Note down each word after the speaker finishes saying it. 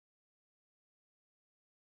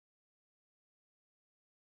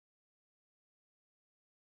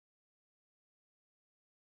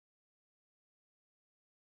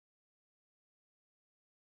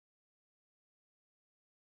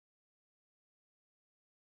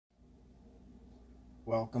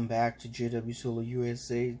Welcome back to JW Solo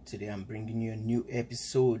USA. Today I'm bringing you a new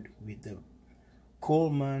episode with the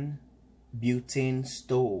Coleman butane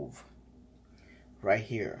stove right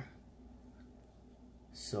here.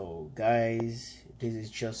 So guys, this is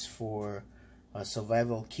just for a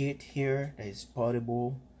survival kit here that is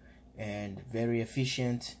portable and very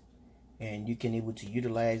efficient, and you can able to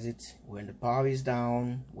utilize it when the power is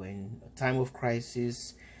down, when a time of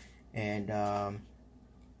crisis, and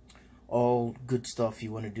all good stuff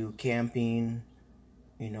you want to do, camping,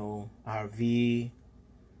 RV,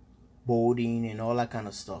 boating, and all that kind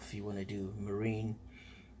of stuff you want to do, marine.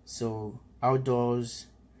 So outdoors,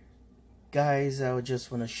 guys, I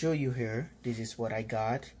just want to show you here. This is what I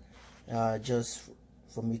got, just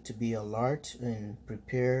for me to be alert and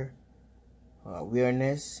prepare,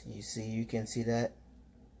 awareness. You can see that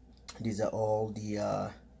these are all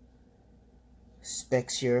the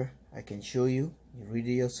specs here. I can show you. You read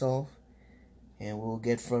it yourself, and we'll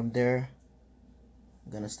get from there.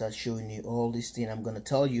 I'm gonna start showing you all this thing. I'm gonna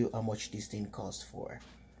tell you how much this thing costs for.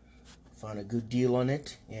 Found a good deal on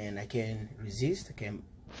it, and I can resist. I can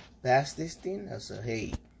pass this thing. I said,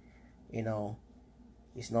 hey,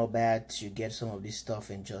 it's not bad to get some of this stuff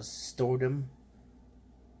and just store them.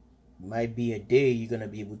 Might be a day you're gonna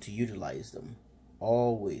be able to utilize them.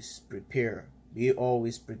 Always prepare. Be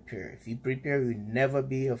always prepared. If you prepare, you'll never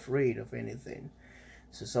be afraid of anything.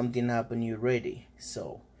 So something happen, you're ready.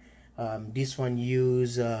 So this one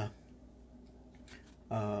use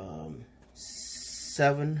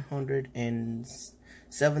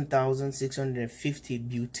 7,650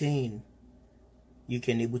 butane. You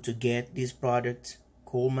can able to get this product,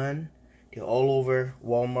 Coleman. They're all over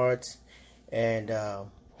Walmart and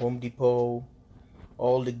Home Depot,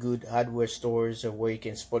 all the good hardware stores, or where you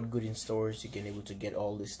can spot good in stores. You can able to get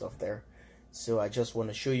all this stuff there. So I just want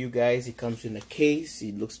to show you guys. It comes in a case.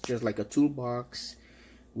 It looks just like a toolbox,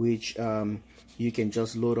 which you can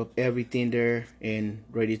just load up everything there and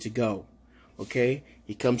ready to go. Okay,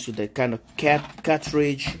 it comes with a kind of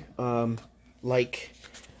cartridge like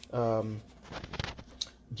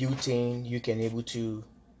butane you can able to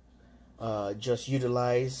just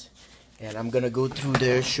utilize. And I'm gonna go through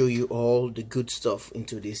there, show you all the good stuff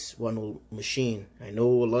into this one old machine. I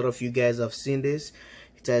know a lot of you guys have seen this.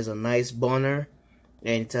 It has a nice burner,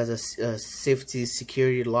 and it has a safety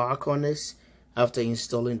security lock on this. After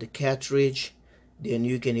installing the cartridge, then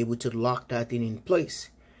you can able to lock that thing in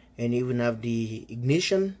place, and even have the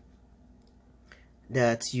ignition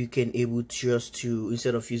that you can able just to,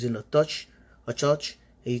 instead of using a torch,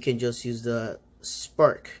 you can just use the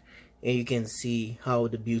spark. And you can see how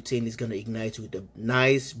the butane is gonna ignite with the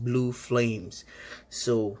nice blue flames.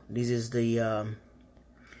 So this is the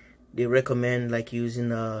they recommend like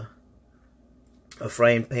using a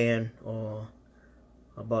frying pan, or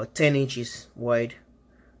about 10 inches wide,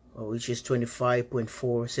 which is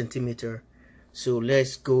 25.4 centimeter. So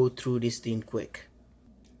let's go through this thing quick.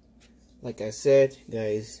 Like I said,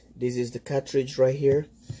 guys, this is the cartridge right here,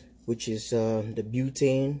 which is the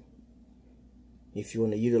butane. If you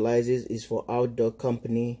want to utilize it, it's for outdoor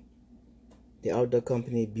company, the outdoor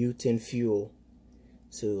company butane fuel.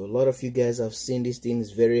 So a lot of you guys have seen this thing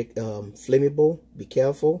is very flammable. Be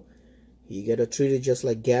careful. You gotta treat it just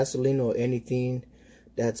like gasoline or anything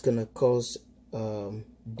that's gonna cause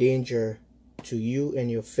danger to you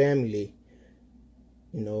and your family.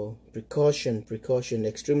 Precaution.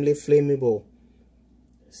 Extremely flammable.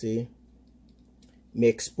 See, may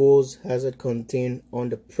expose hazard contained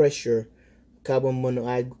under pressure. Carbon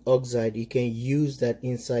monoxide, you can use that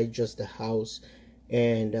inside just the house,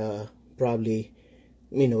 and probably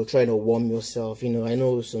trying to warm yourself. I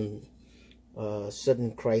know some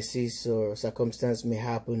certain crises or circumstance may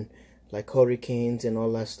happen, like hurricanes and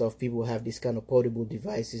all that stuff. People have these kind of portable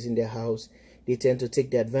devices in their house. They tend to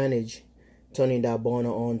take the advantage, turning that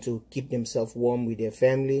burner on to keep themselves warm with their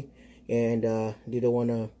family, and they don't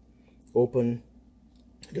want to open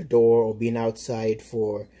the door or being outside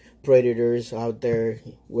for predators out there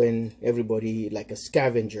when everybody like a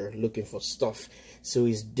scavenger looking for stuff. So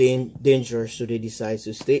it's dangerous, so they decide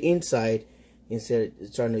to stay inside instead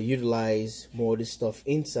of trying to utilize more of this stuff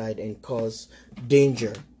inside and cause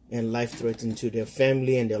danger and life threatening to their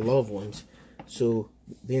family and their loved ones. So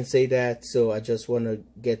being said that, so I just want to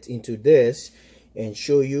get into this and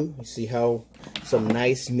show you. See how some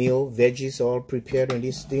nice meal, veggies all prepared on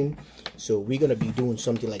this thing. So we're gonna be doing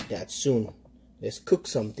something like that soon. Let's cook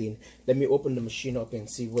something. Let me open the machine up and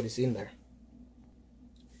see what is in there.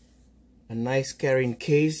 A nice carrying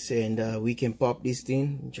case, and we can pop this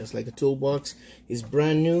thing just like a toolbox. It's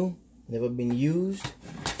brand new, never been used,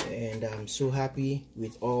 and I'm so happy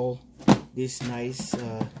with all this nice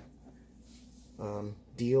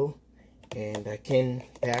deal, and I can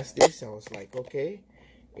pass this. I was like, okay,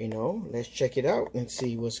 you know, let's check it out and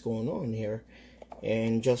see what's going on here,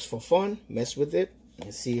 and just for fun, mess with it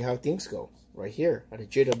and see how things go right here at the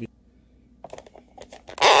JW.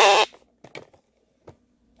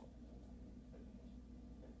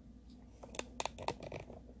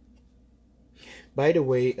 By the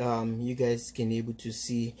way, you guys can able to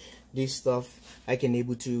see this stuff. I can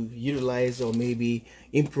able to utilize or maybe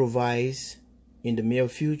improvise in the near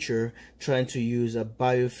future, trying to use a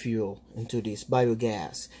biofuel into this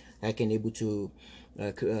biogas. I can able to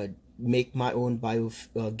make my own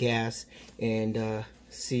biogas, and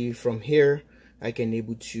see from here I can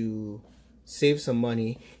able to save some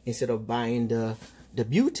money instead of buying the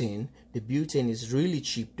butane. The butane is really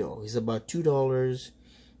cheap though. It's about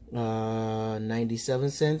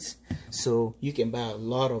 $2.97, so you can buy a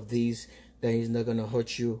lot of these. That is not gonna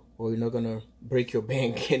hurt you, or you're not gonna break your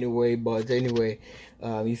bank anyway. But anyway,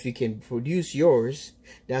 if you can produce yours,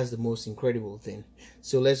 that's the most incredible thing.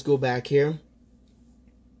 So let's go back here.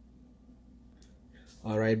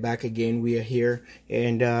 All right, back again. We are here,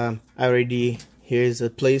 and here's a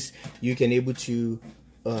place you can able to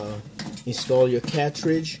install your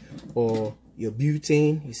cartridge or your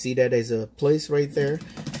butane. You see that there's a place right there,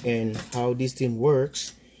 and how this thing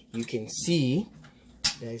works, you can see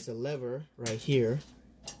there's a lever right here,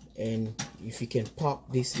 and if you can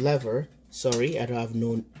pop this lever, sorry, I don't have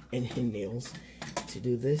any nails to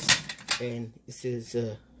do this, and this is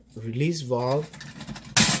a release valve.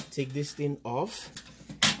 Take this thing off.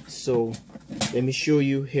 So let me show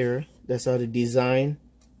you here. That's how the design.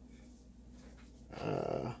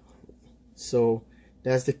 So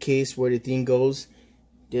that's the case where the thing goes.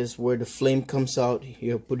 This where the flame comes out.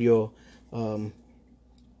 You put your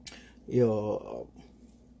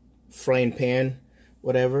frying pan,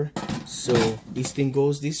 whatever. So this thing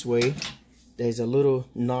goes this way. There's a little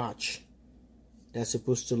notch that's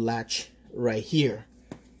supposed to latch right here.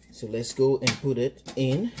 So let's go and put it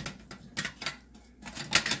in.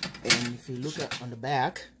 And if you look at on the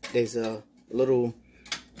back, there's a little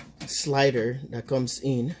slider that comes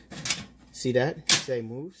in. See that? See how it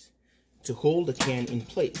moves? To hold the can in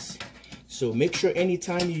place. So make sure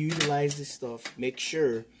anytime you utilize this stuff, make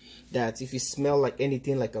sure that if you smell like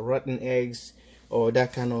anything like a rotten eggs or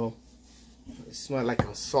that kind of smell like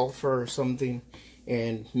a sulfur or something,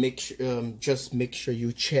 and just make sure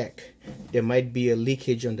you check. There might be a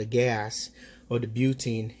leakage on the gas or the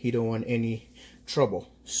butane. You don't want any trouble.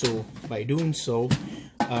 So by doing so,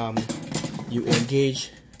 you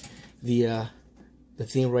engage the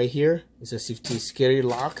thing right here. It's a safety scary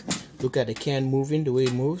lock. Look at the can moving, the way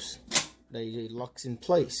it moves, that it locks in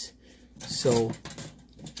place. So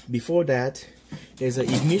before that, there's an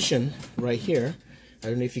ignition right here. I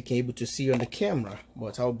don't know if you can able to see on the camera,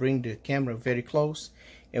 but I'll bring the camera very close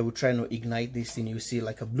and we'll try to ignite this thing. You see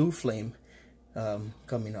like a blue flame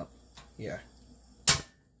coming up. Yeah,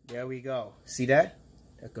 there we go. See that?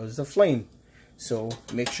 There goes the flame. So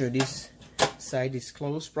make sure this side is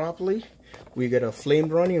closed properly. We got a flame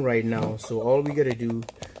running right now, so all we gotta do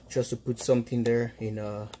just to put something there in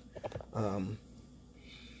a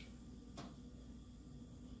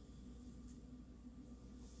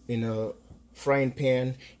frying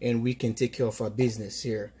pan, and we can take care of our business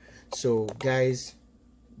here. So guys,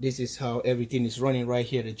 this is how everything is running right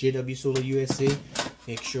here, the JW Solar USA.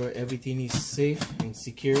 Make sure everything is safe and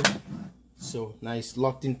secure. So nice,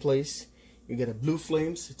 locked in place. You got a blue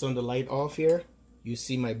flames. It's on the light off here. You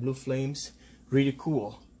see my blue flames, really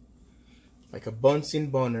cool, like a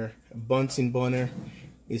Bunsen burner. A Bunsen burner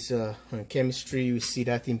is on chemistry. You see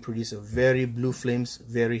that thing produce a very blue flames,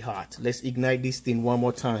 very hot. Let's ignite this thing one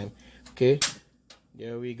more time. Okay,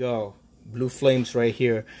 there we go, blue flames right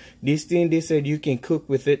here. This thing, they said you can cook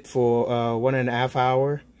with it for 1.5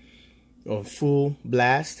 hours on full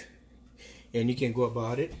blast, and you can go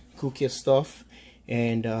about it, cook your stuff,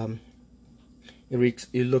 and it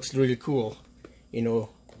looks really cool. You know,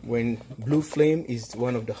 when blue flame is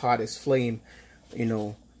one of the hottest flame, you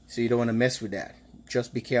know, so you don't want to mess with that.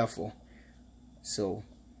 Just be careful. So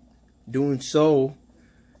doing so,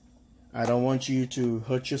 I don't want you to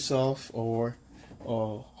hurt yourself or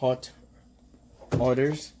hurt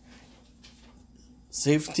others.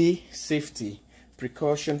 Safety,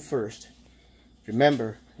 precaution first.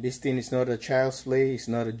 Remember, this thing is not a child's play. It's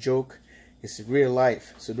not a joke. It's real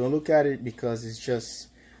life. So don't look at it because it's just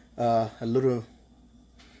a little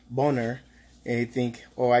burner and you think,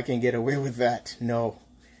 oh, I can get away with that. No,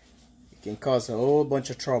 it can cause a whole bunch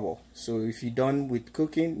of trouble. So if you're done with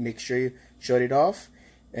cooking, make sure you shut it off.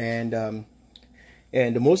 And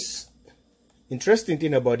the most interesting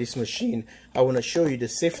thing about this machine, I want to show you the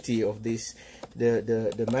safety of this.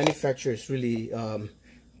 the manufacturer is really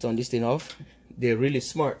turn this thing off. They're really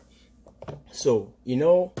smart. So you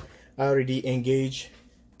know, I already engaged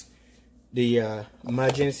the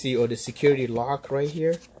emergency or the security lock right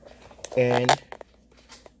here, and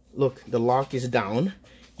look, the lock is down,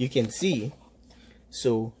 you can see.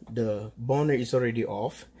 So the burner is already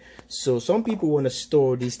off. So some people want to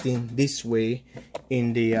store this thing this way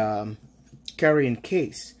in the carrying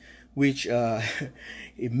case, which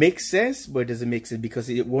it makes sense, but it doesn't make sense because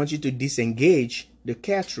it wants you to disengage the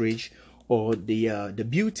cartridge or the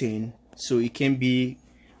butane so it can be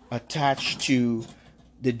attached to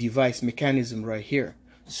the device mechanism right here.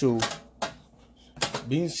 So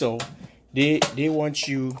being so, they want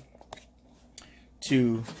you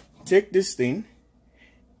to take this thing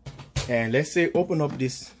and, let's say, open up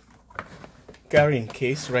this carrying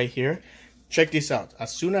case right here. Check this out.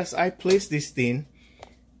 As soon as I place this thing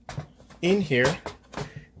in here,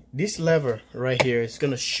 this lever right here is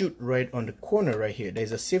gonna shoot right on the corner right here.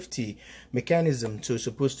 There's a safety mechanism, so it's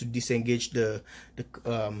supposed to disengage the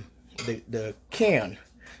can.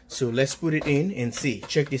 So let's put it in and see.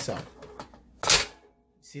 Check this out.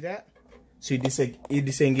 See that? So it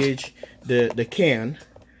disengage the can,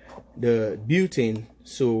 the butane,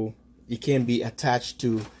 so it can be attached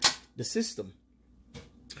to the system.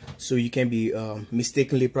 So you can be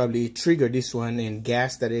mistakenly probably trigger this one and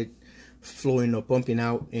gas that it flowing or pumping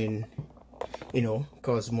out and, you know,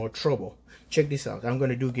 cause more trouble. Check this out. I'm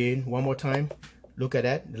gonna do again one more time. Look at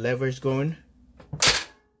that. The lever is going.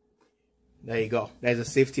 There you go. There's a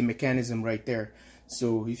safety mechanism right there.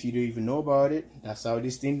 So if you don't even know about it, that's how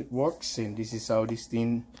this thing works, and this is how this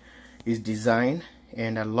thing is designed.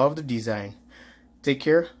 And I love the design. Take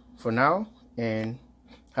care for now and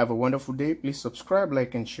have a wonderful day. Please subscribe,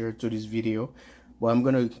 like, and share to this video. Well, I'm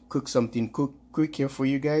gonna cook something quick here for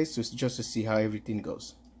you guys, just to see how everything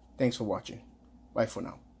goes. Thanks for watching. Bye for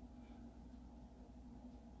now.